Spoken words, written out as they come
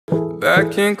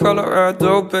Back in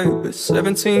Colorado, baby,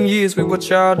 17 years we were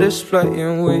childish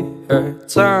playing. We had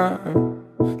time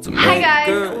to make Hi guys,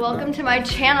 good. welcome to my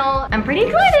channel. I'm pretty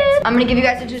excited. I'm gonna give you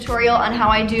guys a tutorial on how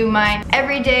I do my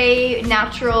everyday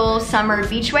natural summer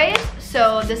beach waves.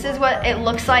 So this is what it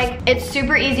looks like. It's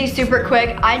super easy, super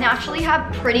quick. I naturally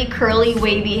have pretty curly,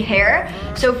 wavy hair.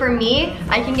 So for me,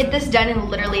 I can get this done in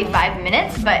literally 5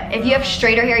 minutes. But if you have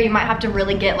straighter hair, you might have to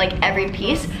really get like every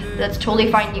piece. That's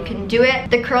totally fine, you can do it.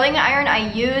 The curling iron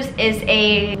I use is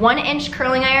a 1-inch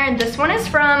curling iron. This one is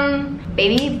from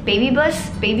Babyless,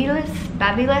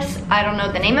 I don't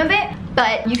know the name of it.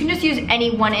 But you can just use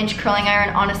any 1-inch curling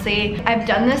iron, honestly. I've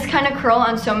done this kind of curl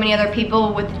on so many other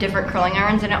people with different curling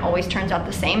irons and it always turns out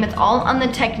the same. It's all on the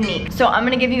technique. So I'm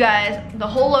gonna give you guys the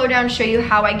whole lowdown, show you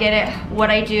how I get it, what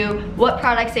I do, what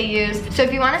products I use. So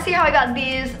if you wanna see how I got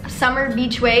these summer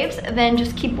beach waves, then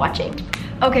just keep watching.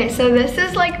 Okay, so this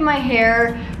is like my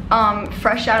hair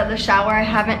fresh out of the shower. I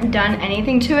haven't done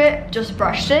anything to it, just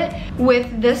brushed it.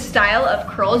 With this style of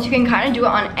curls, you can kind of do it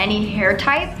on any hair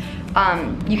type.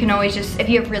 You can always just, if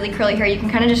you have really curly hair, you can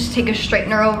kind of just take a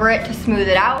straightener over it to smooth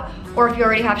it out. Or if you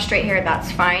already have straight hair,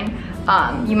 that's fine.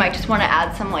 You might just want to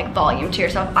add some like volume to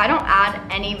yourself. I don't add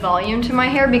any volume to my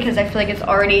hair because I feel like it's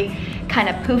already kind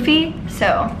of poofy.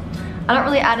 So I don't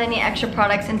really add any extra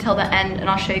products until the end, and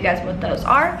I'll show you guys what those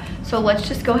are. So let's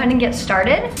just go ahead and get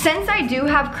started. Since I do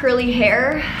have curly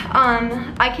hair,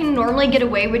 I can normally get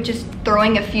away with just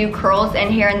throwing a few curls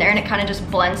in here and there and it kind of just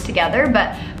blends together.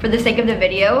 But for the sake of the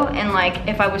video, and like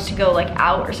if I was to go like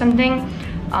out or something,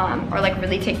 or like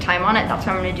really take time on it, that's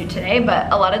what I'm gonna do today.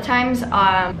 But a lot of times,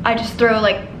 I just throw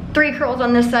like 3 curls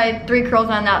on this side, 3 curls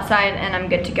on that side, and I'm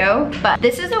good to go. But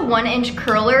this is a 1-inch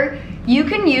curler. You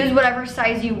can use whatever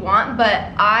size you want,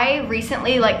 but I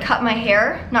recently like cut my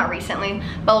hair, not recently,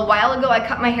 but a while ago I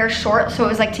cut my hair short so it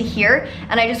was like to here,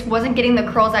 and I just wasn't getting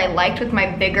the curls I liked with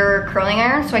my bigger curling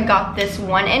iron, so I got this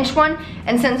 1-inch one.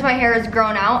 And since my hair is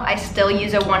grown out, I still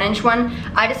use a 1-inch one.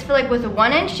 I just feel like with a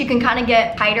 1-inch, you can kind of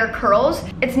get tighter curls.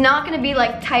 It's not gonna be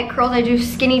like tight curls. I do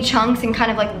skinny chunks and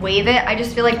kind of like wave it. I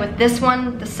just feel like with this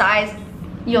one, the size,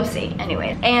 you'll see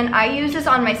anyways. And I use this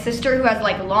on my sister who has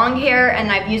like long hair,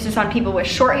 and I've used this on people with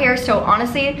short hair. So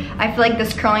honestly, I feel like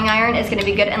this curling iron is gonna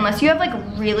be good unless you have like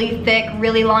really thick,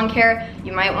 really long hair.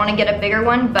 You might wanna get a bigger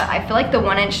one, but I feel like the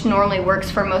 1-inch normally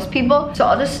works for most people. So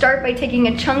I'll just start by taking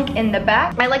a chunk in the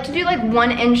back. I like to do like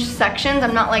 1-inch sections.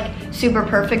 I'm not like super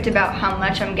perfect about how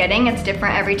much I'm getting. It's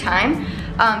different every time.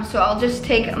 So I'll just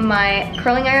take my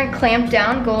curling iron, clamp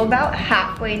down, go about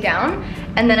halfway down,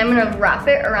 and then I'm gonna wrap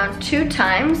it around 2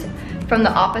 times from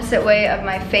the opposite way of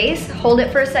my face, hold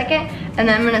it for a second, and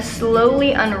then I'm gonna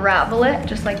slowly unravel it,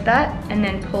 just like that, and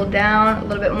then pull down a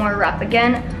little bit more, wrap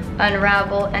again,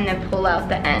 unravel, and then pull out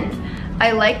the end.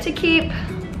 I like to keep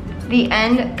the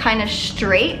end kind of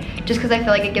straight, just because I feel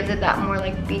like it gives it that more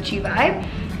like beachy vibe,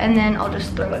 and then I'll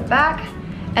just throw it back.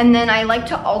 And then I like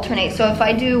to alternate. So if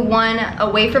I do one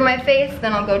away from my face,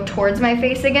 then I'll go towards my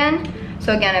face again.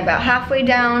 So again, about halfway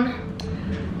down,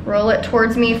 roll it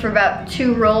towards me for about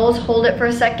 2 rolls, hold it for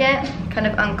a second, kind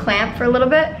of unclamp for a little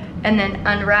bit, and then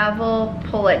unravel,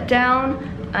 pull it down,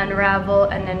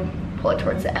 unravel, and then pull it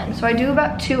towards the end. So I do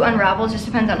about 2 unravels, just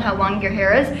depends on how long your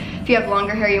hair is. If you have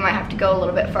longer hair, you might have to go a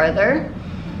little bit farther.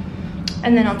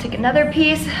 And then I'll take another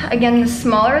piece. Again, the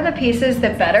smaller the pieces,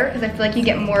 the better, because I feel like you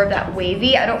get more of that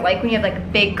wavy. I don't like when you have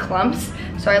like big clumps,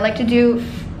 so I like to do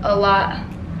a lot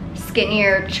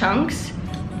skinnier chunks.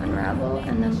 Unravel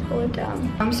and then pull it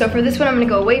down. So for this one, I'm gonna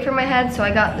go away from my head. So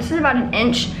I got, this is about 1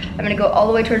 inch. I'm gonna go all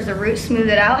the way towards the root, smooth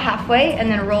it out halfway, and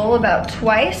then roll about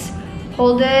twice.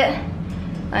 Hold it,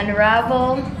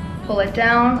 unravel, pull it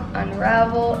down,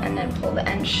 unravel, and then pull the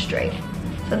end straight.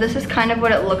 So this is kind of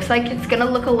what it looks like. It's gonna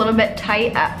look a little bit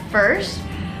tight at first.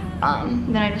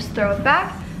 Then I just throw it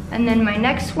back. And then my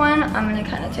next one, I'm gonna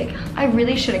kind of take, I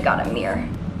really should have got a mirror.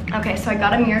 Okay, so I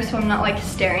got a mirror so I'm not like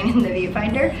staring in the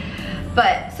viewfinder.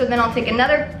 But, so then I'll take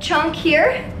another chunk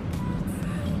here.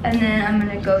 And then I'm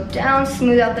gonna go down,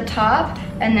 smooth out the top,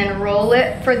 and then roll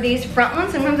it. For these front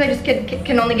ones, sometimes I just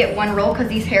can only get 1 roll because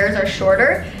these hairs are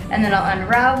shorter. And then I'll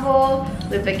unravel,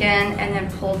 loop again, and then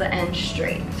pull the end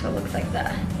straight. So it looks like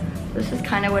that. This is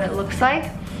kind of what it looks like.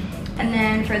 And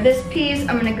then for this piece,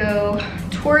 I'm gonna go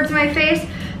towards my face.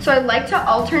 So I like to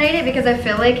alternate it because I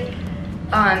feel like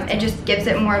it just gives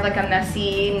it more of like a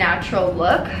messy, natural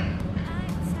look.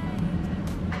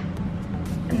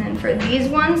 And then for these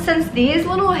ones, since these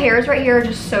little hairs right here are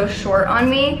just so short on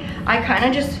me, I kind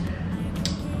of just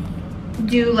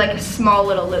do like a small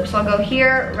little loop. So I'll go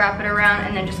here, wrap it around,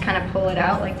 and then just kind of pull it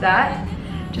out like that,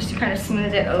 just to kind of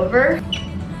smooth it over.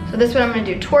 So this one I'm gonna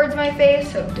do towards my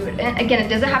face, so do it in. Again, it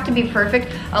doesn't have to be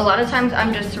perfect. A lot of times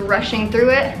I'm just rushing through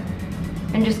it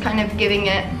and just kind of giving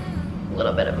it a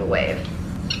little bit of a wave.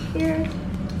 Here,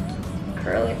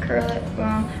 curl it,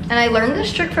 boom. And I learned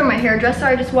this trick from my hairdresser.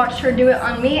 I just watched her do it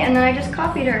on me and then I just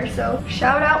copied her, so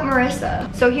shout out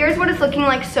Marissa. So here's what it's looking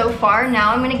like so far.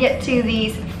 Now I'm gonna get to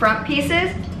these front pieces.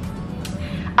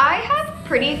 I have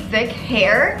pretty thick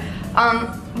hair.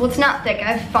 Well, it's not thick,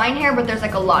 I have fine hair, but there's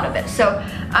like a lot of it. So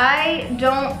I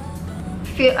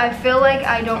feel like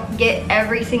I don't get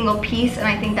every single piece, and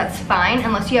I think that's fine.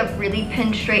 Unless you have really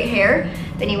pinned straight hair,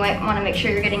 then you might wanna make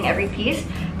sure you're getting every piece.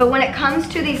 But when it comes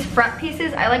to these front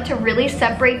pieces, I like to really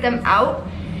separate them out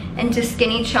into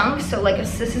skinny chunks. So like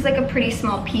this is like a pretty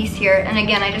small piece here. And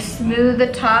again, I just smooth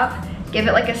the top, give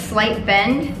it like a slight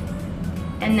bend,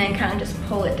 and then kind of just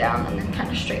pull it down and then kind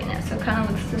of straighten it. So it kind of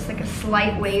looks just like a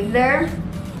slight wave there.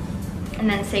 And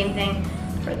then same thing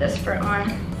for this front one.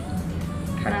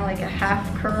 Kind of like a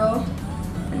half curl,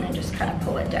 and then just kind of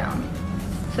pull it down.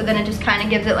 So then it just kind of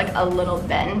gives it like a little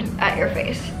bend at your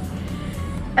face.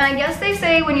 And I guess they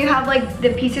say when you have like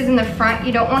the pieces in the front,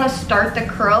 you don't want to start the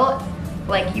curl,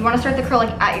 like you want to start the curl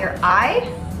like at your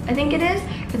eye, I think it is.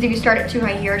 Because if you start it too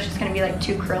high here, it's just going to be like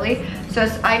too curly. So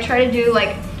I try to do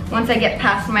like, once I get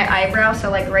past my eyebrow,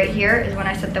 so like right here is when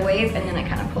I set the wave, and then I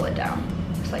kind of pull it down,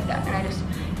 just like that. And I just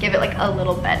give it like a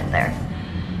little bend there.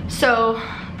 So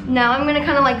now I'm gonna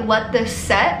kind of like let this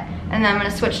set, and then I'm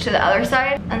gonna switch to the other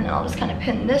side, and then I'll just kind of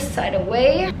pin this side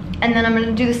away. And then I'm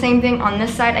gonna do the same thing on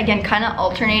this side, again, kind of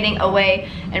alternating away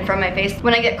and from my face.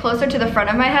 When I get closer to the front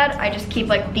of my head, I just keep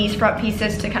like these front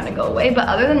pieces to kind of go away. But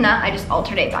other than that, I just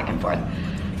alternate back and forth.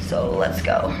 So let's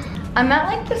go. I'm at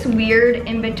like this weird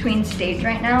in-between stage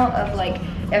right now of like,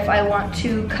 if I want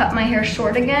to cut my hair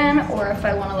short again, or if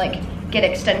I wanna like get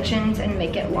extensions and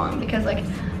make it long, because like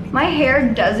my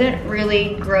hair doesn't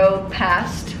really grow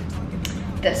past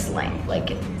this length.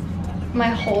 Like my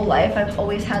whole life I've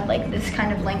always had like this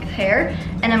kind of length hair,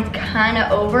 and I'm kind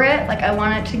of over it. Like I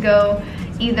want it to go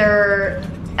either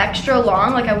extra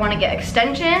long, like I want to get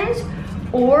extensions,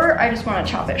 or I just want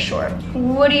to chop it short.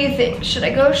 What do you think? Should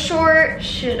I go short?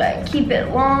 Should I keep it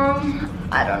long?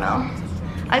 I don't know.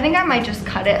 I think I might just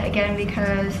cut it again,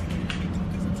 because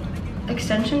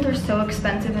extensions are so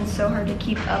expensive and so hard to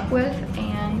keep up with.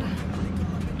 And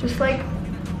just like,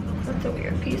 that's a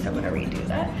weird piece, I'm gonna redo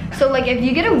that. So like if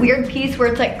you get a weird piece where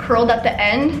it's like curled at the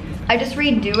end, I just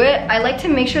redo it. I like to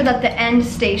make sure that the end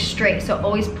stays straight, so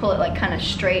always pull it like kind of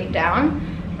straight down,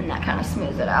 and that kind of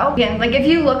smooths it out. Again, like if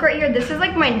you look right here, this is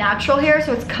like my natural hair,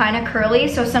 so it's kind of curly,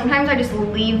 so sometimes I just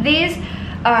leave these.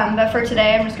 But for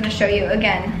today, I'm just gonna show you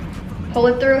again. Pull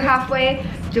it through halfway,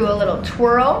 do a little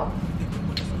twirl,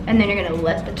 and then you're gonna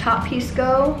let the top piece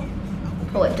go,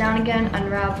 pull it down again,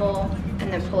 unravel,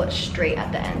 and then pull it straight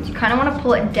at the ends. You kind of want to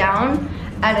pull it down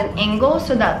at an angle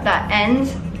so that the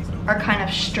ends are kind of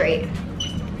straight.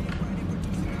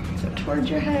 So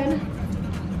towards your head,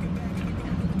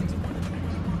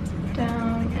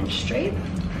 down and straight,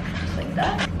 just like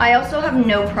that. I also have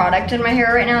no product in my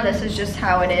hair right now. This is just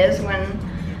how it is when,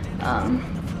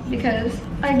 because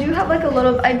I do have like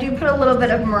I do put a little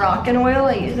bit of Moroccan oil.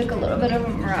 I use like a little bit of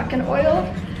Moroccan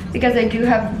oil because I do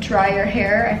have drier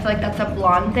hair. I feel like that's a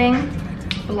blonde thing.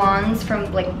 Blondes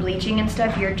from like bleaching and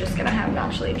stuff, you're just gonna have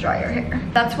naturally drier hair.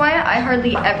 That's why I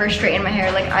hardly ever straighten my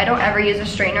hair. Like I don't ever use a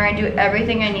straightener. I do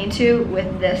everything I need to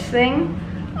with this thing.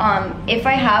 If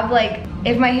I have like,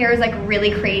 if my hair is like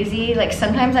really crazy, like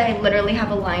sometimes I literally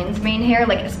have a lion's mane hair,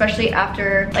 like especially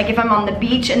after, like if I'm on the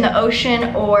beach in the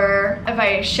ocean, or if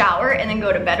I shower and then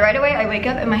go to bed right away, I wake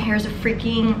up and my hair is a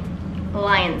freaking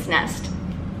lion's nest.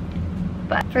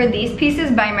 But for these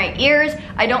pieces by my ears,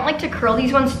 I don't like to curl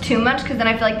these ones too much because then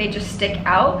I feel like they just stick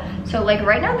out. So like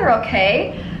right now they're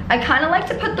okay. I kind of like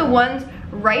to put the ones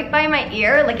right by my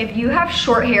ear. Like if you have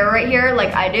short hair right here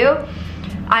like I do,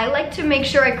 I like to make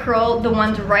sure I curl the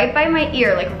ones right by my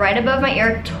ear, like right above my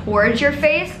ear towards your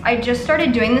face. I just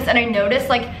started doing this and I noticed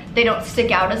like they don't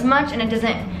stick out as much, and it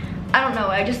doesn't, I don't know,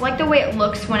 I just like the way it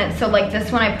looks when it's, so like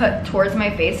this one I put towards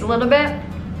my face a little bit,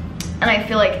 and I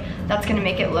feel like that's gonna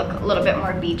make it look a little bit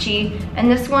more beachy. And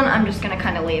this one I'm just gonna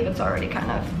kind of leave, it's already kind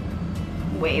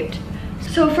of waved.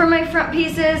 So for my front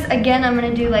pieces, again, I'm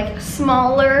gonna do like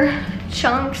smaller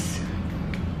chunks.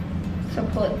 So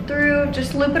pull it through,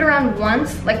 just loop it around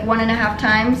once, like 1.5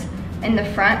 times in the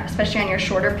front, especially on your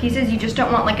shorter pieces. You just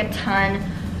don't want like a ton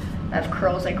of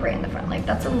curls like right in the front. Like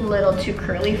that's a little too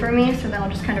curly for me, so then I'll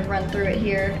just kind of run through it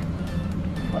here,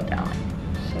 pull it down.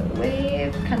 So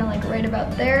wave, kind of like right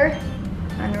about there,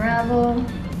 unravel,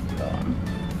 boom,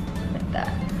 like that.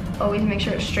 Always make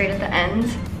sure it's straight at the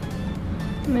ends.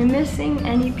 Am I missing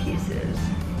any pieces?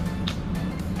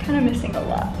 Kind of missing a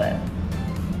lot, but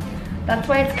that's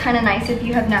why it's kind of nice if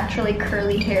you have naturally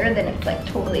curly hair, then it's like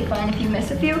totally fine if you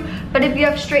miss a few. But if you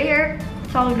have straight hair,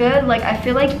 it's all good. Like I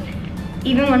feel like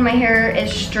even when my hair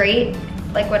is straight,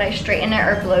 like when I straighten it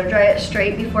or blow dry it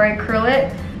straight before I curl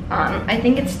it, I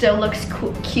think it still looks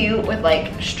cute with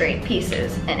like straight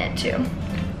pieces in it too.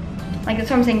 Like that's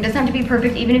what I'm saying, it doesn't have to be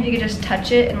perfect, even if you could just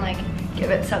touch it and like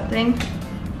give it something.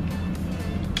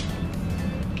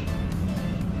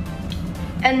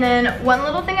 And then one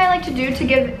little thing I like to do to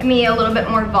give me a little bit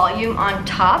more volume on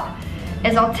top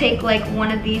is I'll take like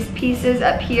one of these pieces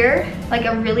up here, like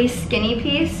a really skinny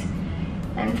piece,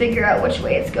 and figure out which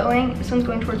way it's going. This one's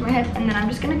going towards my head, and then I'm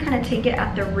just gonna kind of take it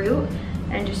at the root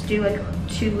and just do like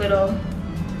two little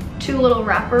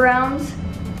wraparounds,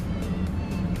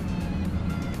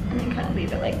 and then kind of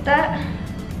leave it like that.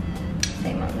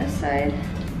 Same on this side.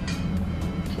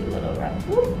 Two little wrap.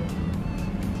 Whoop.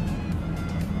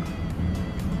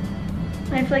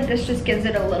 And I feel like this just gives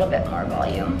it a little bit more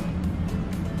volume.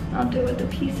 I'll do it with the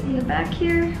piece in the back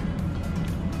here.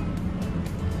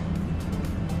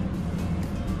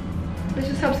 This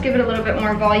just helps give it a little bit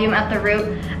more volume at the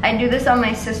root. I do this on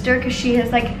my sister because she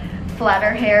has like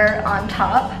flatter hair on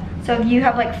top. So if you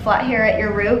have like flat hair at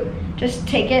your root, just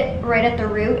take it right at the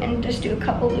root and just do a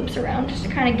couple loops around just to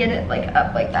kind of get it like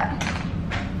up like that.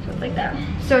 So it's like that.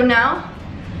 So now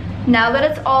that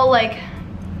it's all like,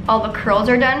 all the curls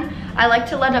are done, I like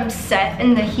to let them set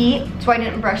in the heat. That's why I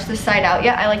didn't brush this side out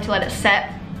yet. I like to let it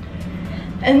set.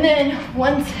 And then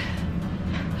once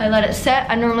I let it set,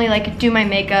 I normally like do my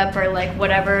makeup or like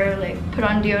whatever, like put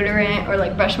on deodorant or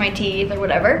like brush my teeth or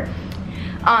whatever.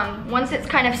 Once it's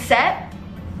kind of set,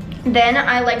 then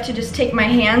I like to just take my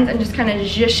hands and just kind of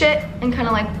zhush it and kind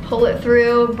of like pull it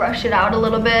through, brush it out a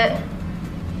little bit,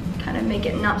 kind of make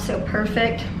it not so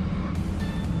perfect.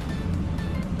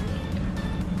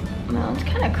 Well, it's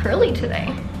kind of curly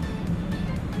today.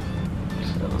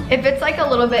 So if it's like a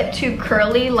little bit too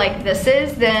curly like this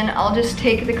is, then I'll just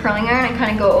take the curling iron and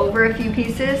kind of go over a few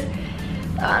pieces,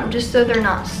 just so they're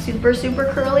not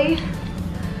super curly.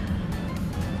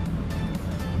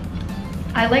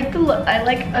 I like the look. I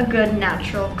like a good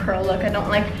natural curl look. I don't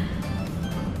like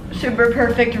super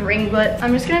perfect ringlets.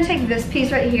 I'm just gonna take this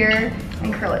piece right here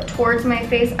and curl it towards my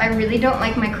face. I really don't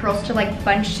like my curls to like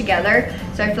bunch together,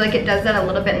 so I feel like it does that a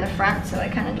little bit in the front, so I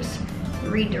kind of just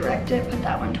redirect it, put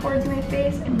that one towards my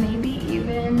face, and maybe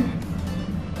even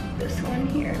this one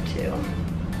here too.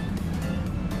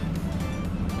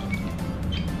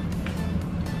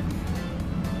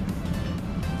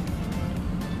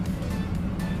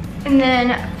 And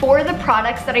then for the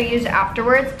products that I use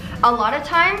afterwards, a lot of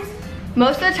times,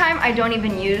 most of the time I don't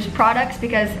even use products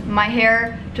because my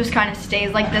hair just kind of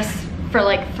stays like this for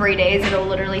like 3 days. It'll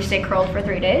literally stay curled for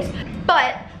 3 days.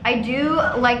 But I do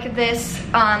like this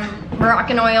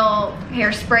Moroccan oil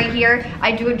hairspray here.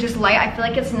 I do it just light. I feel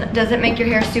like it doesn't make your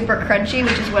hair super crunchy,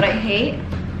 which is what I hate.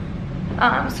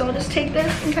 So I'll just take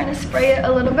this and kind of spray it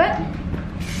a little bit.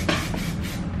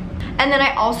 And then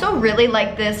I also really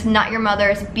like this Not Your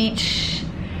Mother's Beach.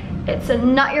 It's a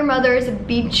Not Your Mother's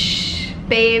Beach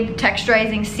Babe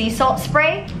Texturizing Sea Salt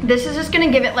Spray. This is just gonna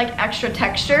give it like extra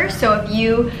texture, so if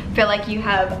you feel like you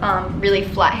have really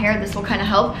flat hair, this will kind of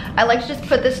help. I like to just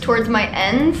put this towards my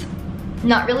ends,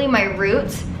 not really my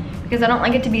roots, because I don't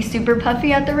like it to be super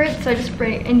puffy at the roots, so I just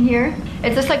spray it in here.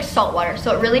 It's just like salt water,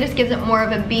 so it really just gives it more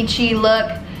of a beachy look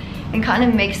and kind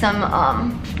of makes them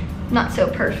not so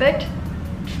perfect.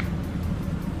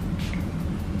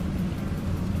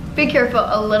 Be careful,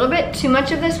 a little bit too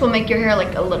much of this will make your hair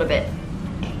like a little bit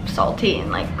salty and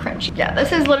like crunchy. Yeah,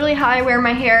 this is literally how I wear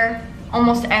my hair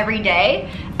almost every day,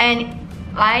 and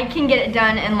I can get it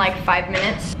done in like 5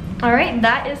 minutes. All right,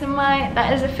 that is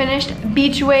a finished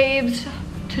beach waves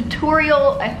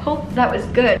tutorial. I hope that was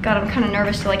good. God, I'm kind of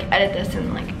nervous to like edit this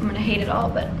and like I'm gonna hate it all,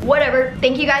 but whatever.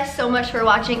 Thank you guys so much for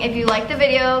watching. If you liked the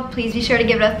video, please be sure to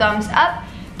give it a thumbs up.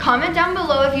 Comment down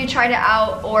below if you tried it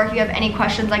out or if you have any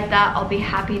questions like that. I'll be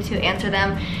happy to answer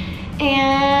them.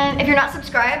 And if you're not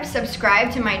subscribed,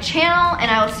 subscribe to my channel,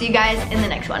 and I will see you guys in the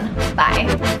next one.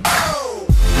 Bye.